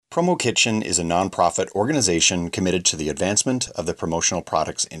Promo Kitchen is a nonprofit organization committed to the advancement of the promotional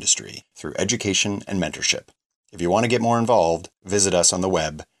products industry through education and mentorship. If you want to get more involved, visit us on the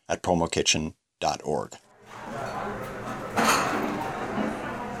web at promokitchen.org.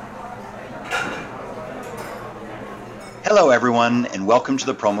 Hello, everyone, and welcome to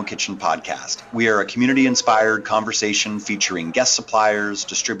the Promo Kitchen podcast. We are a community-inspired conversation featuring guest suppliers,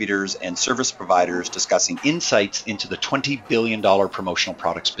 distributors, and service providers discussing insights into the $20 billion promotional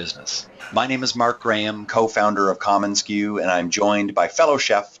products business. My name is Mark Graham, co-founder of commonsku, and I'm joined by fellow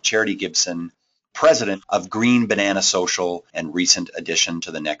chef Charity Gibson, president of Green Banana Social and recent addition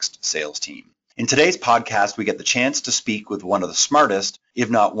to the Next sales team. In today's podcast, we get the chance to speak with one of the smartest, if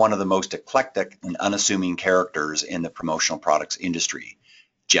not one of the most eclectic and unassuming characters in the promotional products industry,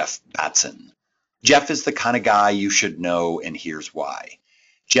 Jeff Batson. Jeff is the kind of guy you should know, and here's why.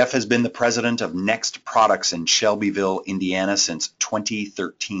 Jeff has been the president of Next Products in Shelbyville, Indiana since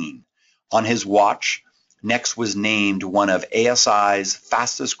 2013. On his watch, Next was named one of ASI's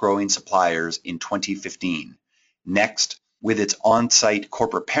fastest growing suppliers in 2015. Next, with its on-site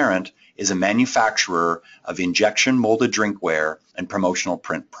corporate parent, is a manufacturer of injection molded drinkware and promotional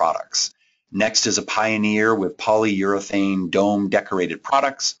print products. Next is a pioneer with polyurethane dome decorated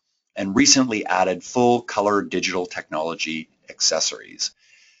products and recently added full color digital technology accessories.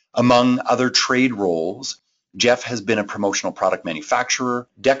 Among other trade roles, Jeff has been a promotional product manufacturer,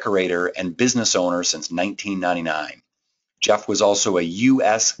 decorator, and business owner since 1999. Jeff was also a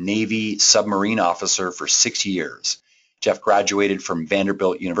U.S. Navy submarine officer for 6 years. Jeff graduated from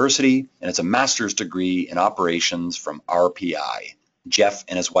Vanderbilt University and has a master's degree in operations from RPI. Jeff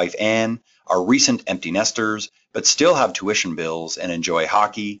and his wife Ann are recent empty nesters, but still have tuition bills and enjoy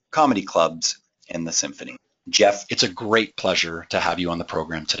hockey, comedy clubs, and the symphony. Jeff, it's a great pleasure to have you on the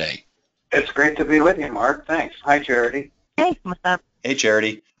program today. It's great to be with you, Mark. Thanks. Hi, Charity. Hey, what's up? Hey,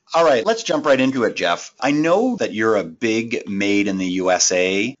 Charity. All right, let's jump right into it, Jeff. I know that you're a big Made in the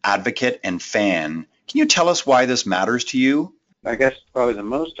USA advocate and fan. Can you tell us why this matters to you? I guess probably the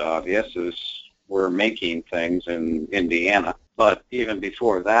most obvious is we're making things in Indiana. But even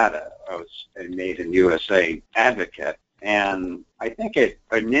before that, I was a Made in USA advocate. And I think it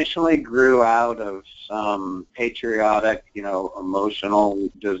initially grew out of some patriotic, emotional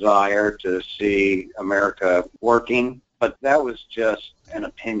desire to see America working. But that was just an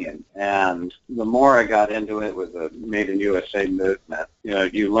opinion. And the more I got into it with the Made in USA movement,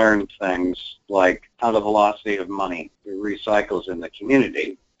 you learn things like how the velocity of money recycles in the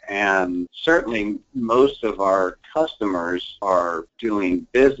community. And certainly most of our customers are doing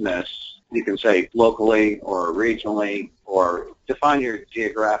business, you can say locally or regionally, or define your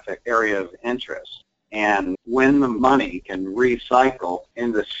geographic area of interest. And when the money can recycle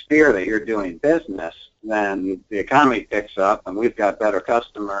in the sphere that you're doing business, then the economy picks up and we've got better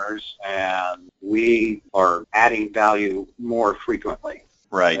customers and we are adding value more frequently.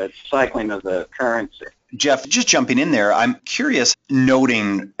 Right. It's cycling of the currency. Jeff, just jumping in there, I'm curious,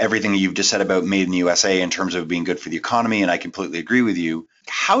 noting everything you've just said about Made in the USA in terms of being good for the economy, and I completely agree with you.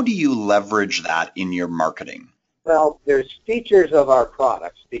 How do you leverage that in your marketing? Well, there's features of our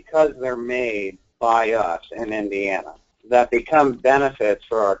products because they're made by us in Indiana that become benefits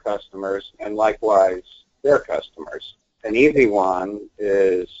for our customers and likewise their customers. An easy one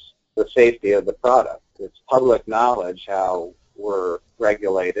is the safety of the product. It's public knowledge how we're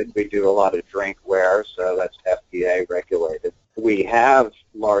regulated. We do a lot of drinkware, so that's FDA regulated. We have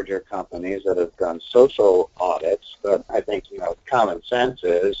larger companies that have done social audits, but I think, common sense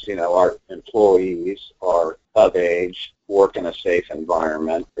is, our employees are of age, work in a safe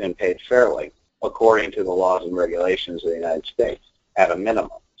environment, and paid fairly, according to the laws and regulations of the United States, at a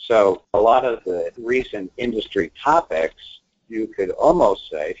minimum. So a lot of the recent industry topics, you could almost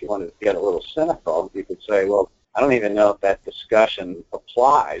say, if you wanted to get a little cynical, you could say, well, I don't even know if that discussion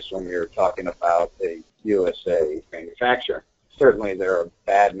applies when you're talking about a USA manufacturer. Certainly there are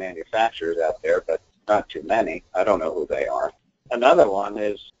bad manufacturers out there, but not too many. I don't know who they are. Another one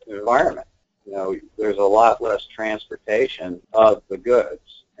is the environment. There's a lot less transportation of the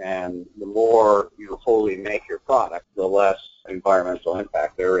goods. And the more you wholly make your product, the less environmental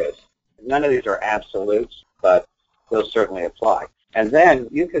impact there is. None of these are absolutes, but those certainly apply. And then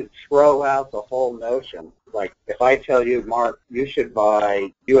you could throw out the whole notion. Like if I tell you, Mark, you should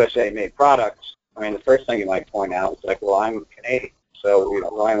buy USA-made products, the first thing you might point out is like, well, I'm Canadian, so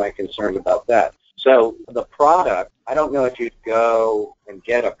why am I concerned about that? So the product, I don't know if you'd go and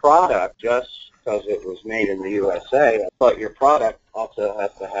get a product just because it was made in the USA, but your product also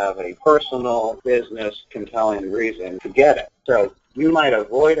has to have a personal, business, compelling reason to get it. So you might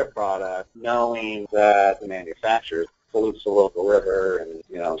avoid a product knowing that the manufacturer is pollutes the local river, and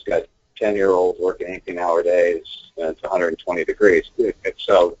it's got 10-year-olds working 18-hour days, and it's 120 degrees.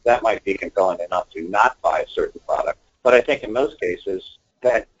 So that might be compelling enough to not buy a certain product. But I think in most cases,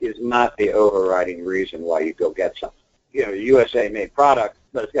 that is not the overriding reason why you go get something. USA-made product,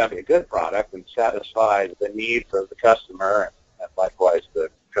 but it's got to be a good product and satisfy the needs of the customer and likewise the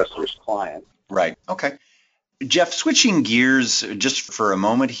customer's client. Right. Okay. Jeff, switching gears just for a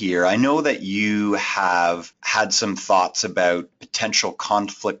moment here, I know that you have had some thoughts about potential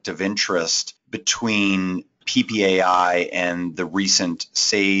conflict of interest between PPAI and the recent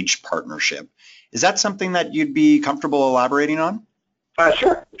Sage partnership. Is that something that you'd be comfortable elaborating on?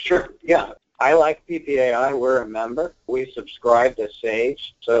 Sure. Yeah. I like PPAI. We're a member. We subscribe to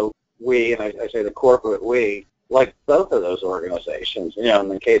Sage. So we, and I say the corporate we, like both of those organizations. In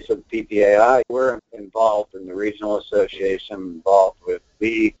the case of PPAI, we're involved in the regional association, involved with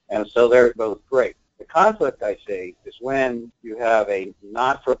B, and so they're both great. The conflict I see is when you have a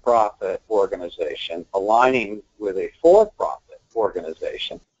not-for-profit organization aligning with a for-profit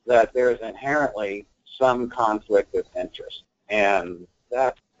organization, that there's inherently some conflict of interest, and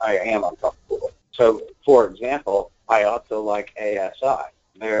that I am uncomfortable with. So, for example, I also like ASI.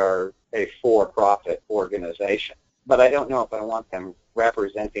 They're a for-profit organization, but I don't know if I want them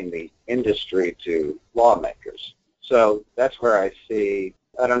representing the industry to lawmakers. So that's where I see,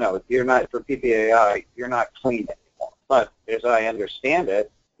 I don't know, for PPAI, you're not clean anymore. But as I understand it,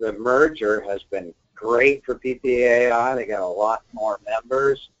 the merger has been great for PPAI. They got a lot more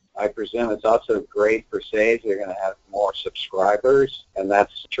members. I presume it's also great for Sage. They're going to have more subscribers, and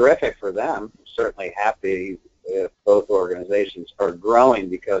that's terrific for them. I'm certainly happy if both organizations are growing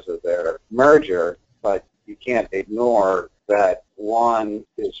because of their merger, but you can't ignore that one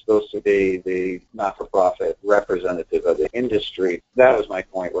is supposed to be the not-for-profit representative of the industry. That was my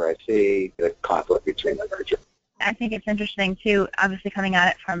point where I see the conflict between the merger. I think it's interesting, too, obviously coming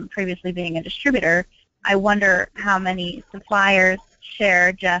at it from previously being a distributor. I wonder how many suppliers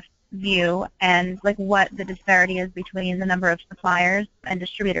share Jeff's view and what the disparity is between the number of suppliers and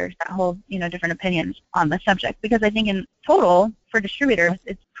distributors that hold different opinions on the subject, because I think in total for distributors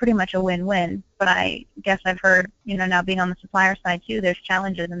it's pretty much a win-win. But I guess I've heard now being on the supplier side too, there's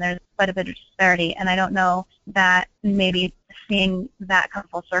challenges and there's quite a bit of disparity, and I don't know that maybe seeing that come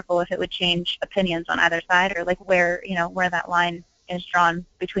full circle if it would change opinions on either side, or where that line is drawn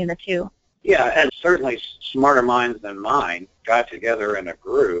between the two. Yeah, and certainly smarter minds than mine got together in a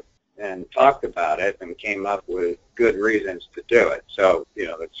group and talked about it and came up with good reasons to do it. So,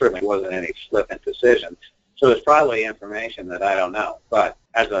 it certainly wasn't any flippant decision. So it's probably information that I don't know. But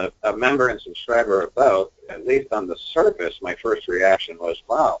as a member and subscriber of both, at least on the surface, my first reaction was,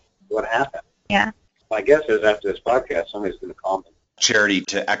 wow, what happened? Yeah. My guess is after this podcast, somebody's going to call me. Charity,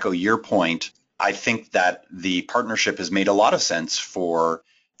 to echo your point, I think that the partnership has made a lot of sense for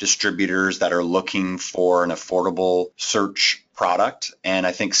distributors that are looking for an affordable search product. And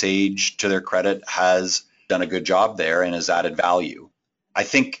I think Sage, to their credit, has done a good job there and has added value. I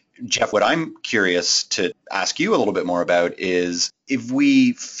think, Jeff, what I'm curious to ask you a little bit more about is if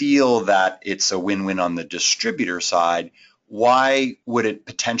we feel that it's a win-win on the distributor side, why would it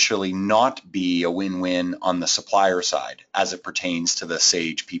potentially not be a win-win on the supplier side as it pertains to the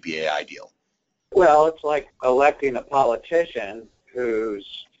Sage PPAI deal? Well, it's like electing a politician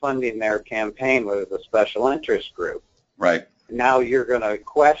who's funding their campaign with a special interest group. Right. Now you're going to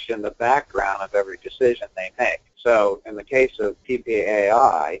question the background of every decision they make. So in the case of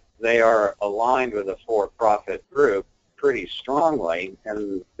PPAI, they are aligned with a for-profit group pretty strongly,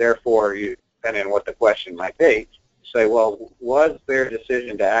 and therefore, depending on what the question might be, say, well, was their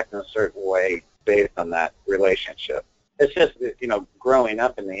decision to act in a certain way based on that relationship? It's just, growing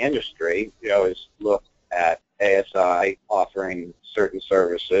up in the industry, you always look at ASI offering certain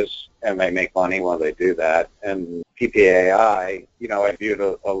services, and they make money when they do that. And PPAI, I viewed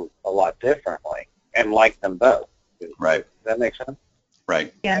a lot differently and like them both. Right. Does that make sense?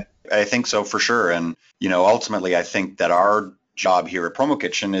 Right. Yeah. I think so for sure. And, ultimately, I think that our job here at Promo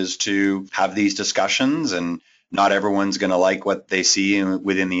Kitchen is to have these discussions, and not everyone's going to like what they see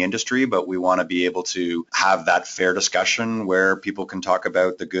within the industry, but we want to be able to have that fair discussion where people can talk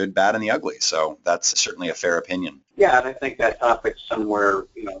about the good, bad, and the ugly. So that's certainly a fair opinion. Yeah, and I think that topic's somewhere,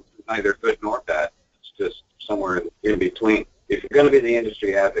 neither good nor bad. It's just somewhere in between. If you're going to be the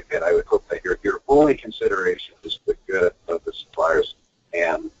industry advocate, I would hope that your only consideration is the good of the suppliers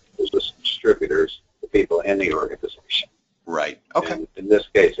and the distributors, the people in the organization. Right. Okay. And in this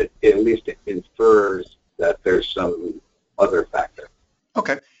case, it infers that there's some other factor.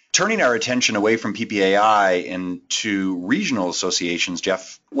 Okay. Turning our attention away from PPAI and to regional associations,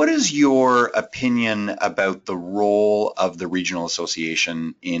 Jeff, what is your opinion about the role of the regional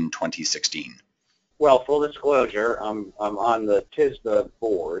association in 2016? Well, full disclosure, I'm on the TISDA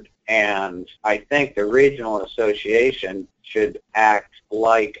board, and I think the regional association should act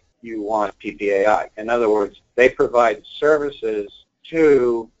like you want PPAI. In other words, they provide services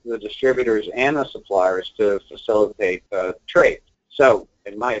to the distributors and the suppliers to facilitate trade. So,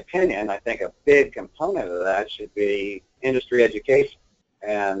 in my opinion, I think a big component of that should be industry education,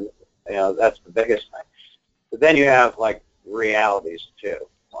 and that's the biggest thing. But then you have like realities too,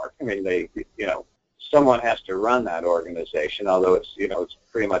 Mark. I mean, someone has to run that organization, although it's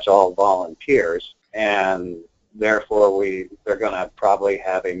pretty much all volunteers, and therefore they're going to probably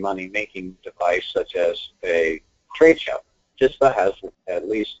have a money-making device such as a trade show. TISDA has at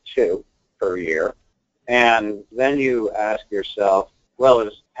least 2 per year, and then you ask yourself, well,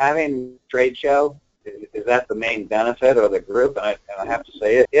 is having a trade show, is that the main benefit of the group? And I have to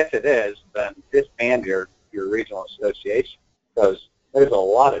say, if it is, then disband your regional association, because there's a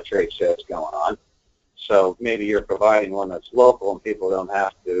lot of trade shows going on. So maybe you're providing one that's local and people don't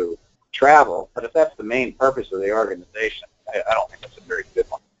have to travel. But if that's the main purpose of the organization, I don't think that's a very good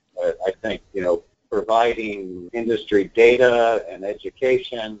one. I think, providing industry data and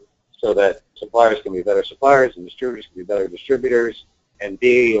education so that suppliers can be better suppliers and distributors can be better distributors and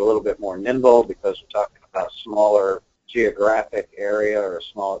be a little bit more nimble, because we're talking about a smaller geographic area or a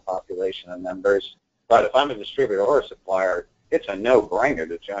smaller population of members. But if I'm a distributor or a supplier, it's a no-brainer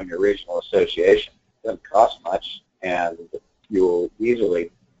to join your regional association. It doesn't cost much, and you will easily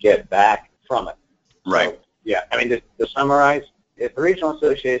get back from it. Right. So, yeah, I mean, to summarize, if regional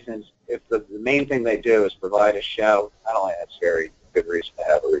associations, if the main thing they do is provide a show, I don't think that's a very good reason to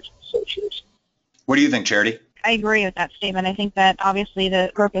have a regional association. What do you think, Charity? I agree with that statement. I think that obviously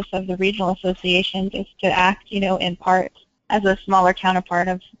the purpose of the regional associations is to act, in part as a smaller counterpart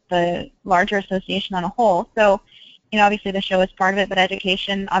of the larger association on a whole. So, obviously the show is part of it, but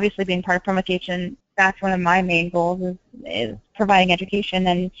education, obviously being part of Promocation, that's one of my main goals is providing education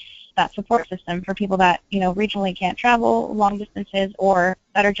and that support system for people that, regionally can't travel long distances or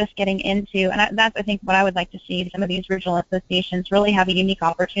that are just getting into, and that's, I think, what I would like to see. Some of these regional associations really have a unique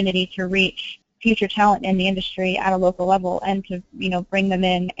opportunity to reach future talent in the industry at a local level and to, bring them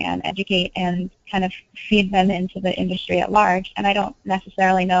in and educate and kind of feed them into the industry at large. And I don't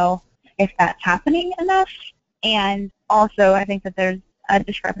necessarily know if that's happening enough. And also, I think that there's a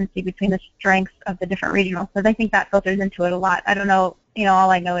discrepancy between the strengths of the different regionals. So I think that filters into it a lot. I don't know, all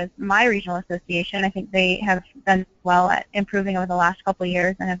I know is my regional association, I think they have done well at improving over the last couple of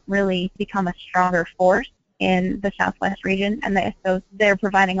years and have really become a stronger force in the Southwest region, and so they're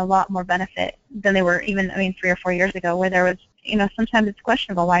providing a lot more benefit than they were even, 3 or 4 years ago, where there was, sometimes it's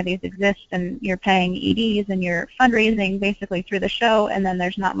questionable why these exist, and you're paying EDs and you're fundraising basically through the show, and then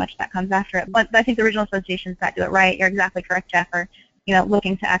there's not much that comes after it. But I think the regional associations that do it right, you're exactly correct, Jeff, are,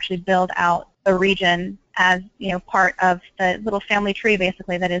 looking to actually build out the region as, part of the little family tree,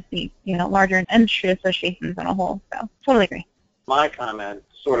 basically, that is the, larger industry associations on a whole. So totally agree. My comment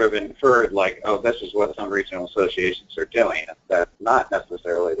sort of inferred like, oh, this is what some regional associations are doing. That's not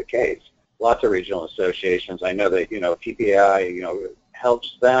necessarily the case. Lots of regional associations, I know that, PPAI,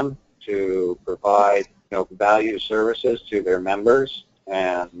 helps them to provide, value services to their members.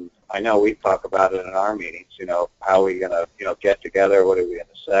 And I know we talk about it in our meetings, how are we going to, get together, what are we going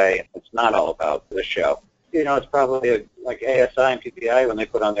to say? It's not all about the show. It's probably like ASI and PPAI when they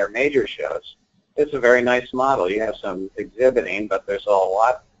put on their major shows. It's a very nice model. You have some exhibiting, but there's a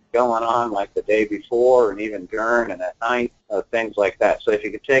lot going on like the day before and even during and at night, things like that. So if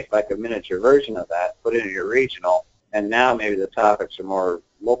you could take like a miniature version of that, put it in your regional, and now maybe the topics are more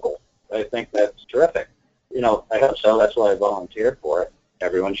local. I think that's terrific. I hope so. That's why I volunteered for it.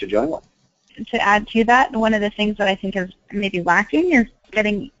 Everyone should join one. To add to that, one of the things that I think is maybe lacking is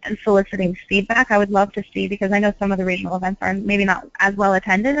getting and soliciting feedback. I would love to see, because I know some of the regional events are maybe not as well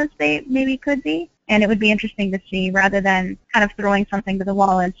attended as they maybe could be, and it would be interesting to see, rather than kind of throwing something to the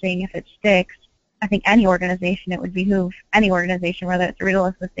wall and seeing if it sticks. I think any organization, it would behoove any organization, whether it's a regional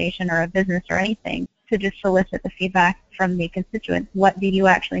association or a business or anything, to just solicit the feedback from the constituents. What do you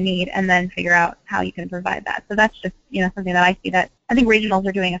actually need? And then figure out how you can provide that. So that's just, something that I see that I think regionals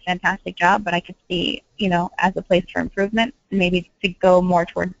are doing a fantastic job, but I could see, as a place for improvement, maybe to go more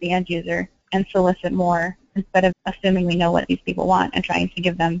towards the end user and solicit more instead of assuming we know what these people want and trying to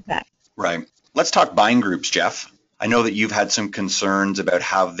give them that. Right. Let's talk buying groups, Jeff. I know that you've had some concerns about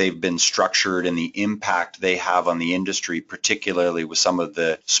how they've been structured and the impact they have on the industry, particularly with some of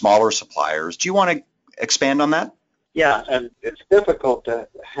the smaller suppliers. Do you want to expand on that? Yeah, and it's difficult to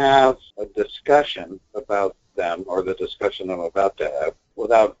have a discussion about them or the discussion I'm about to have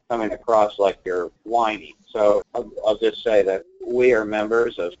without coming across like you're whining. So I'll just say that we are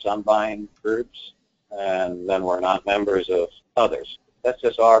members of some buying groups, and then we're not members of others. That's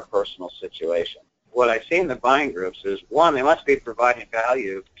just our personal situation. What I see in the buying groups is, one, they must be providing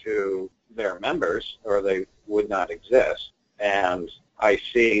value to their members or they would not exist. And I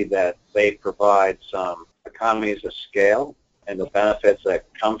see that they provide some economies of scale and the benefits that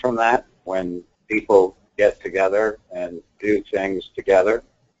come from that when people get together and do things together.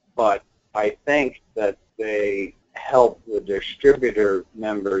 But I think that they help the distributor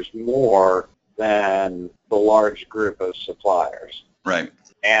members more than the large group of suppliers. Right.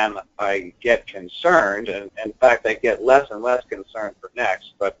 And I get concerned, and in fact I get less and less concerned for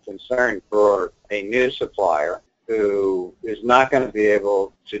Next, but concerned for a new supplier who is not going to be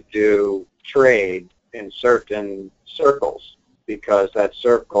able to do trade in certain circles because that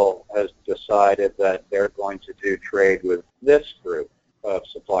circle has decided that they're going to do trade with this group of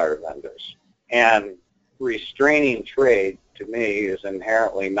supplier vendors. And restraining trade, to me, is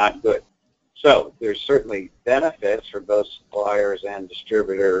inherently not good. So there's certainly benefits for both suppliers and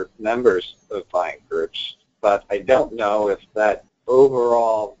distributor members of buying groups, but I don't know if that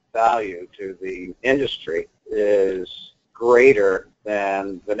overall value to the industry is greater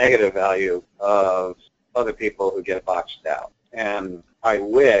than the negative value of other people who get boxed out. And I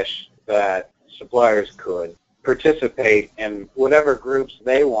wish that suppliers could participate in whatever groups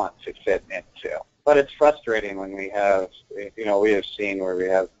they want to fit into. But it's frustrating when we have seen where we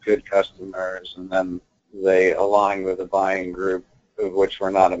have good customers and then they align with a buying group of which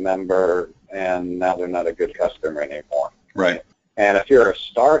we're not a member, and now they're not a good customer anymore. Right. And if you're a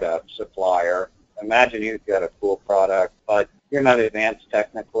startup supplier, imagine you've got a cool product, but you're not advanced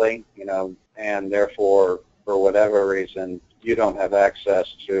technically, and therefore, for whatever reason, you don't have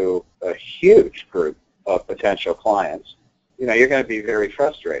access to a huge group of potential clients. You're going to be very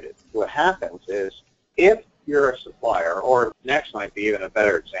frustrated. What happens is, if you're a supplier, or Next might be even a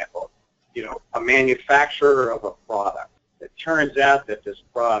better example, a manufacturer of a product, it turns out that this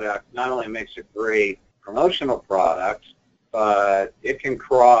product not only makes a great promotional product, but it can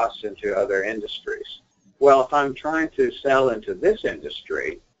cross into other industries. Well, if I'm trying to sell into this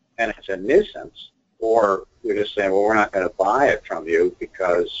industry and it's a nuisance, or you're just saying, well, we're not going to buy it from you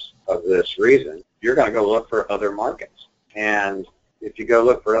because of this reason, you're going to go look for other markets. And if you go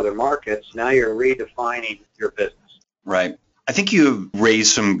look for other markets, now you're redefining your business. Right. I think you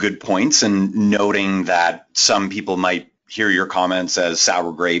raised some good points, and noting that some people might hear your comments as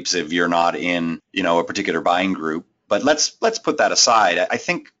sour grapes if you're not in, a particular buying group. But let's put that aside. I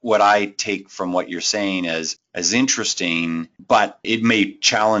think what I take from what you're saying as interesting, but it may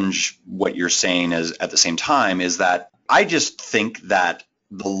challenge what you're saying as at the same time, is that I just think that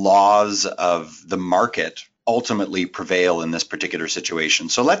the laws of the market ultimately prevail in this particular situation.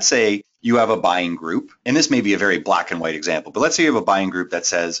 So let's say you have a buying group, and this may be a very black and white example, but let's say you have a buying group that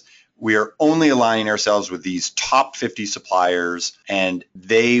says, we are only aligning ourselves with these top 50 suppliers, and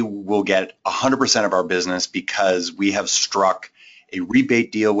they will get 100% of our business because we have struck a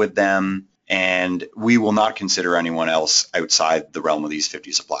rebate deal with them, and we will not consider anyone else outside the realm of these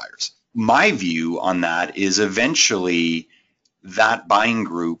 50 suppliers. My view on that is eventually that buying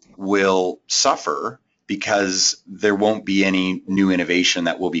group will suffer because there won't be any new innovation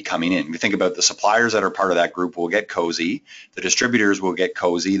that will be coming in. We think about the suppliers that are part of that group will get cozy. The distributors will get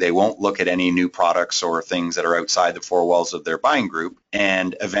cozy. They won't look at any new products or things that are outside the four walls of their buying group.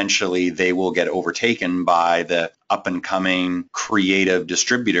 And eventually they will get overtaken by the up and coming creative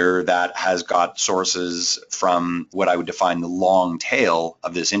distributor that has got sources from what I would define the long tail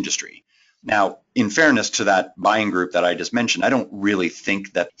of this industry. Now, in fairness to that buying group that I just mentioned, I don't really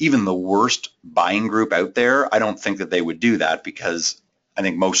think that even the worst buying group out there, I don't think that they would do that, because I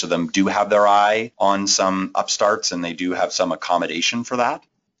think most of them do have their eye on some upstarts and they do have some accommodation for that.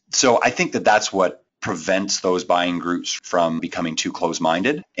 So I think that that's what prevents those buying groups from becoming too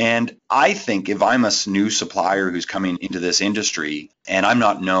close-minded. And I think if I'm a new supplier who's coming into this industry and I'm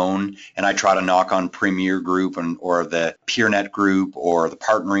not known, and I try to knock on Premier Group or the PeerNet Group or the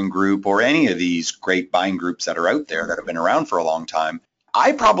Partnering Group or any of these great buying groups that are out there that have been around for a long time,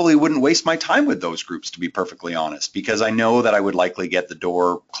 I probably wouldn't waste my time with those groups, to be perfectly honest, because I know that I would likely get the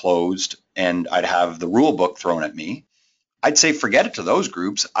door closed and I'd have the rule book thrown at me. I'd say forget it to those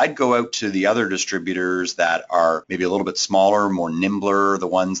groups. I'd go out to the other distributors that are maybe a little bit smaller, more nimbler, the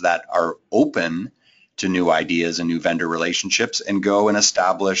ones that are open to new ideas and new vendor relationships, and go and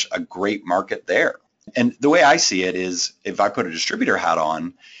establish a great market there. And the way I see it is, if I put a distributor hat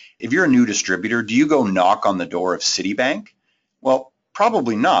on, if you're a new distributor, do you go knock on the door of Citibank? Well,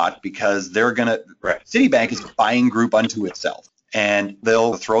 probably not, because they're going to, Citibank is a buying group unto itself, and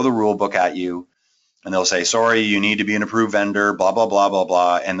they'll throw the rule book at you, and they'll say, sorry, you need to be an approved vendor, blah, blah, blah, blah,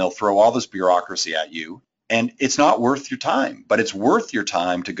 blah, and they'll throw all this bureaucracy at you. And it's not worth your time, but it's worth your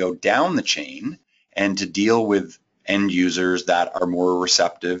time to go down the chain and to deal with end users that are more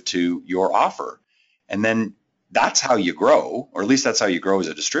receptive to your offer. And then that's how you grow, or at least that's how you grow as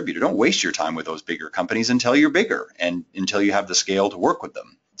a distributor. Don't waste your time with those bigger companies until you're bigger and until you have the scale to work with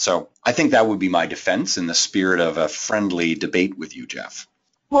them. So I think that would be my defense in the spirit of a friendly debate with you, Jeff.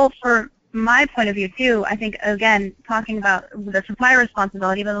 Well, for my point of view, too, I think, again, talking about the supplier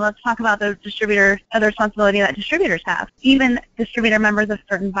responsibility, but let's talk about the responsibility that distributors have. Even distributor members of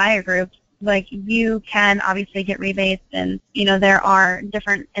certain buyer groups, like, you can obviously get rebates, and, there are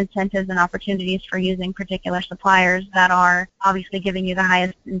different incentives and opportunities for using particular suppliers that are obviously giving you the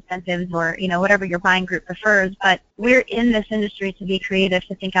highest incentives, or, whatever your buying group prefers. But we're in this industry to be creative,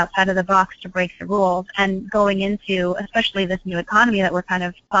 to think outside of the box, to break the rules. And going into, especially this new economy that we're kind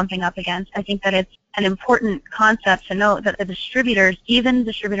of bumping up against, I think that it's an important concept to note that the distributors, even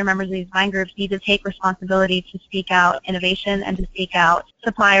distributor members of these buying groups, need to take responsibility to seek out innovation and to seek out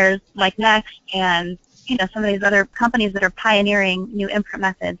suppliers like Next and some of these other companies that are pioneering new imprint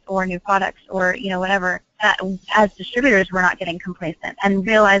methods or new products or whatever. That as distributors, we're not getting complacent, and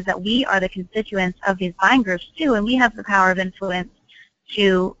realize that we are the constituents of these buying groups too, and we have the power of influence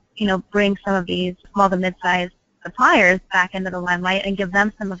to bring some of these small to mid-sized suppliers back into the limelight and give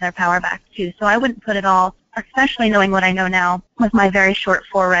them some of their power back too. So I wouldn't put it all, especially knowing what I know now with my very short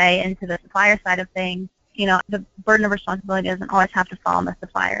foray into the supplier side of things, the burden of responsibility doesn't always have to fall on the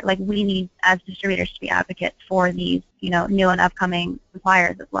supplier. Like, we need, as distributors, to be advocates for these, new and upcoming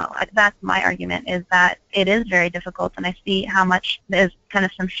suppliers as well. That's my argument, is that it is very difficult, and I see how much there's kind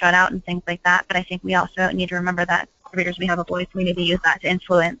of some shutout and things like that, but I think we also need to remember that distributors, we have a voice, we need to use that to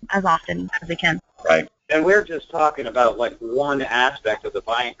influence as often as we can. Right. And we're just talking about, one aspect of the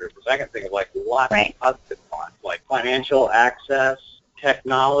buying group. Because I can think of, lots of other ones, like financial access,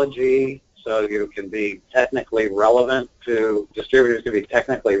 technology, so you can be technically relevant to, distributors can be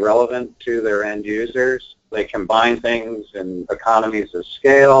technically relevant to their end users. They combine things in economies of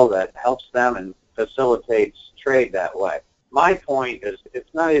scale that helps them and facilitates trade that way. My point is,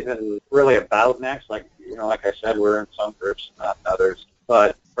 it's not even really about Next. Like I said, we're in some groups, not in others.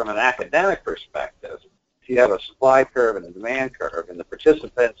 But from an academic perspective, if you have a supply curve and a demand curve, and the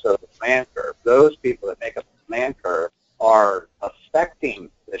participants of the demand curve, those people that make up the demand curve are affecting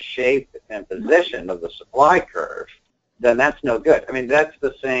the shape and position of the supply curve, then that's no good. I mean, that's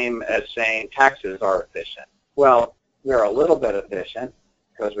the same as saying taxes are efficient. Well, they're a little bit efficient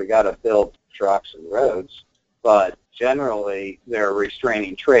because we got to build trucks and roads, but generally they're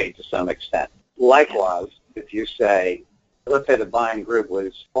restraining trade to some extent. Likewise, if you say, let's say the buying group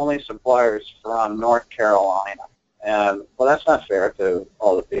was only suppliers from North Carolina, and well, that's not fair to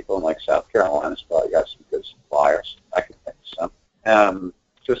all the people in South Carolina's probably got some good suppliers. I can think of some.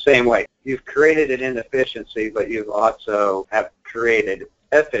 So same way, you've created an inefficiency, but you've also have created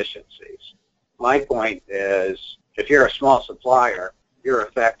efficiencies. My point is, if you're a small supplier, you're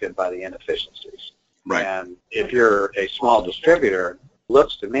affected by the inefficiencies. Right. And if you're a small distributor,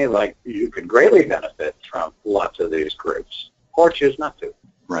 looks to me like you could greatly benefit from lots of these groups, or choose not to.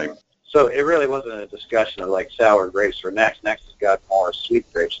 Right. So it really wasn't a discussion of sour grapes for Next. Next has got more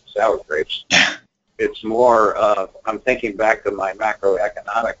sweet grapes than sour grapes. It's more of, I'm thinking back to my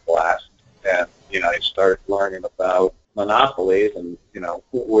macroeconomic class, and, you start learning about monopolies and,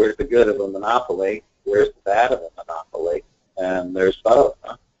 where's the good of a monopoly, where's the bad of a monopoly, and there's both.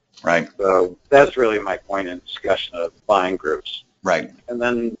 Huh? Right. So that's really my point in discussion of buying groups. Right. And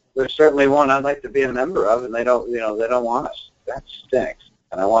then there's certainly one I'd like to be a member of, and they don't want us. That stinks.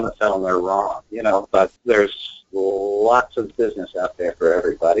 And I want to tell them they're wrong, but there's lots of business out there for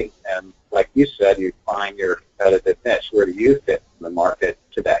everybody. And like you said, you find your competitive niche. Where do you fit in the market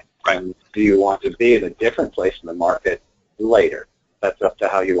today? Right. And do you want to be in a different place in the market later? That's up to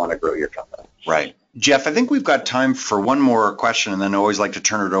how you want to grow your company. Right. Jeff, I think we've got time for one more question, and then I always like to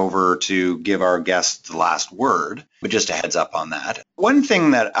turn it over to give our guests the last word, but just a heads up on that. One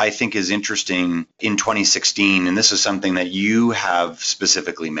thing that I think is interesting in 2016, and this is something that you have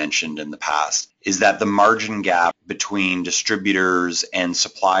specifically mentioned in the past, is that the margin gap between distributors and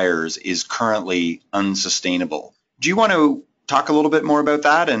suppliers is currently unsustainable. Do you want to talk a little bit more about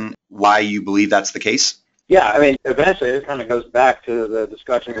that and why you believe that's the case? Yeah, I mean, eventually it kind of goes back to the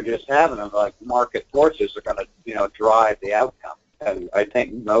discussion we're just having of market forces are going to, drive the outcome. And I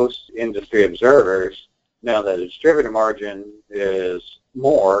think most industry observers know that a distributor margin is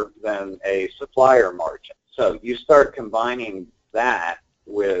more than a supplier margin. So you start combining that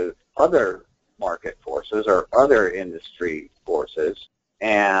with other market forces or other industry forces,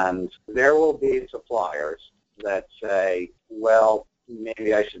 and there will be suppliers that say, well,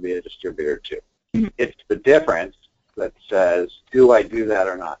 maybe I should be a distributor too. It's the difference that says, do I do that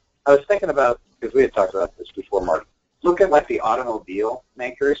or not? I was thinking about, because we had talked about this before, Mark, look at like the automobile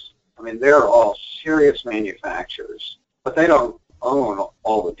makers. I mean, they're all serious manufacturers, but they don't own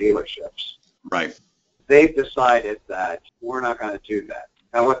all the dealerships. Right. They've decided that we're not going to do that.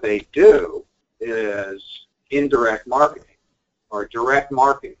 And what they do is indirect marketing or direct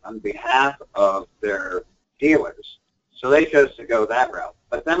marketing on behalf of their dealers. So they chose to go that route.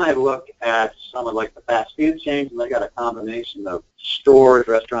 But then I look at some of like the fast food chains, and they got a combination of stores,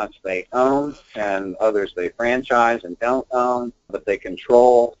 restaurants they own, and others they franchise and don't own, but they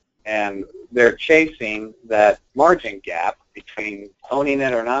control. And they're chasing that margin gap between owning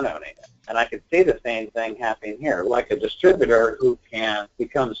it or not owning it. And I could see the same thing happening here. Like a distributor who can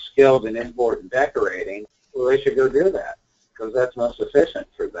become skilled in import and decorating, well, they should go do that because that's most efficient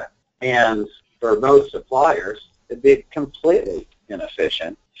for them. And for most suppliers, it'd be completely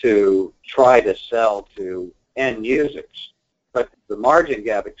inefficient to try to sell to end users. But the margin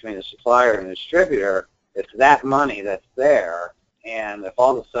gap between a supplier and a distributor, it's that money that's there, and if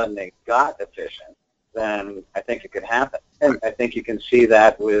all of a sudden they got efficient, then I think it could happen. And I think you can see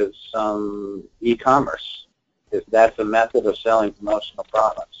that with some e-commerce, if that's a method of selling promotional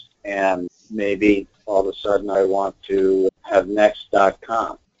products. And maybe all of a sudden I want to have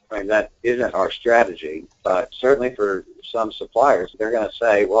Next.com. I mean, that isn't our strategy, but certainly for some suppliers, they're going to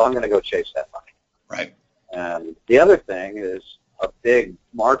say, well, I'm going to go chase that money. Right. And the other thing is a big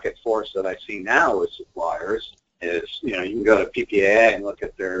market force that I see now with suppliers is, you can go to PPAA and look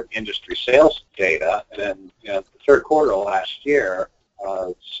at their industry sales data, and the third quarter of last year,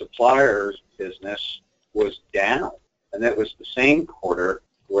 suppliers' business was down, and it was the same quarter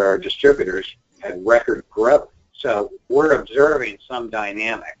where distributors had record growth. So we're observing some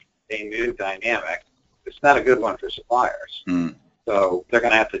dynamic, a new dynamic. It's not a good one for suppliers. So they're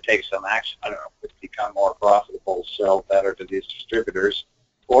going to have to take some action. I don't know, to become more profitable, sell better to these distributors,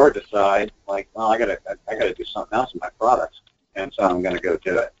 or decide like, well, I got to do something else with my products, and so I'm going to go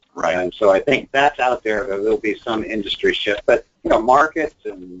do it. Right. And so I think that's out there. There'll be some industry shift, but markets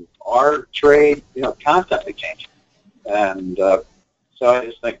and our trade, constantly changing, and so I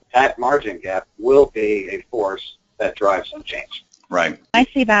just think that margin gap will be a force that drives some change. Right. I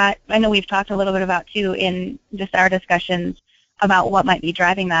see that. I know we've talked a little bit about, too, in just our discussions about what might be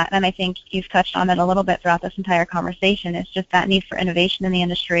driving that, and I think you've touched on it a little bit throughout this entire conversation. It's just that need for innovation in the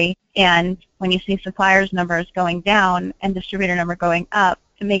industry, and when you see suppliers' numbers going down and distributor number going up,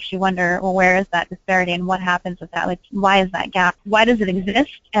 it makes you wonder, well, where is that disparity and what happens with that? Like, why is that gap? Why does it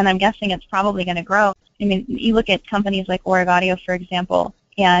exist? And I'm guessing it's probably going to grow. I mean, you look at companies like Org Audio, for example,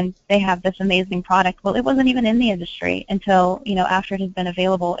 and they have this amazing product. Well, it wasn't even in the industry until, after it has been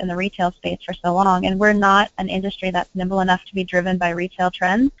available in the retail space for so long. And we're not an industry that's nimble enough to be driven by retail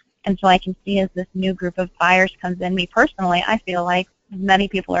trends. And so I can see as this new group of buyers comes in, me personally, I feel like many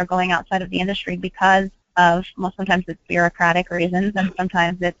people are going outside of the industry because of, well, sometimes it's bureaucratic reasons, and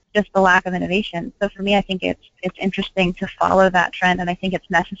sometimes it's just the lack of innovation. So for me, I think it's interesting to follow that trend, and I think it's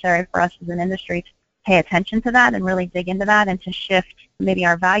necessary for us as an industry to pay attention to that and really dig into that and to shift maybe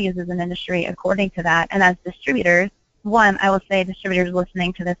our values as an industry according to that. And as distributors, one, I will say distributors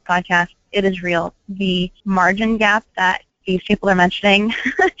listening to this podcast, it is real. The margin gap that these people are mentioning,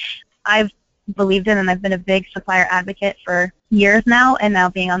 I've believed in, and I've been a big supplier advocate for years now, and now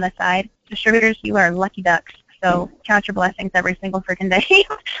being on the side. Distributors, you are lucky ducks. So count your blessings every single freaking day.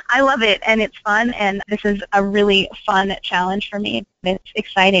 I love it, and it's fun, and this is a really fun challenge for me. It's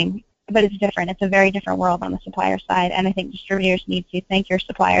exciting, but it's different. It's a very different world on the supplier side, and I think distributors need to thank your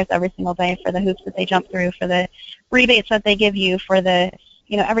suppliers every single day for the hoops that they jump through, for the rebates that they give you, for the,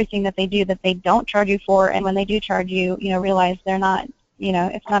 everything that they do that they don't charge you for, and when they do charge you, realize they're not,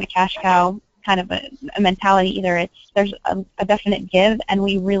 it's not a cash cow kind of a mentality either. There's a definite give, and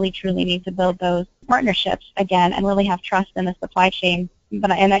we really truly need to build those partnerships again and really have trust in the supply chain.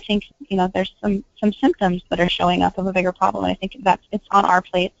 And I think there's some symptoms that are showing up of a bigger problem. And I think it's on our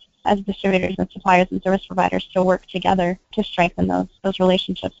plates as distributors and suppliers and service providers to work together to strengthen those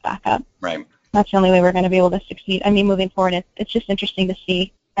relationships back up. Right. That's the only way we're going to be able to succeed. I mean, moving forward, it's just interesting to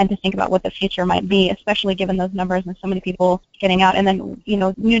see and to think about what the future might be, especially given those numbers and so many people getting out. And then,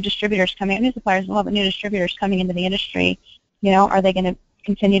 new distributors coming, new suppliers as well, but new distributors coming into the industry, are they going to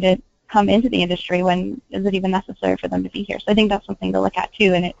continue to come into the industry when is it even necessary for them to be here? So I think that's something to look at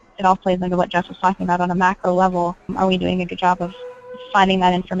too, and it all plays into what Jeff was talking about on a macro level. Are we doing a good job of finding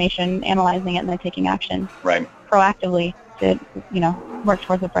that information, analyzing it, and then taking action proactively to, work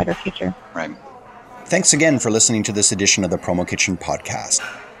towards a brighter future? Right. Thanks again for listening to this edition of the Promo Kitchen podcast.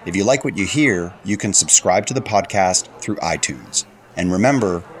 If you like what you hear, you can subscribe to the podcast through iTunes. And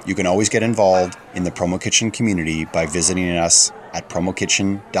remember, you can always get involved in the Promo Kitchen community by visiting us at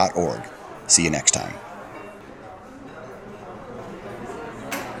promokitchen.org. See you next time.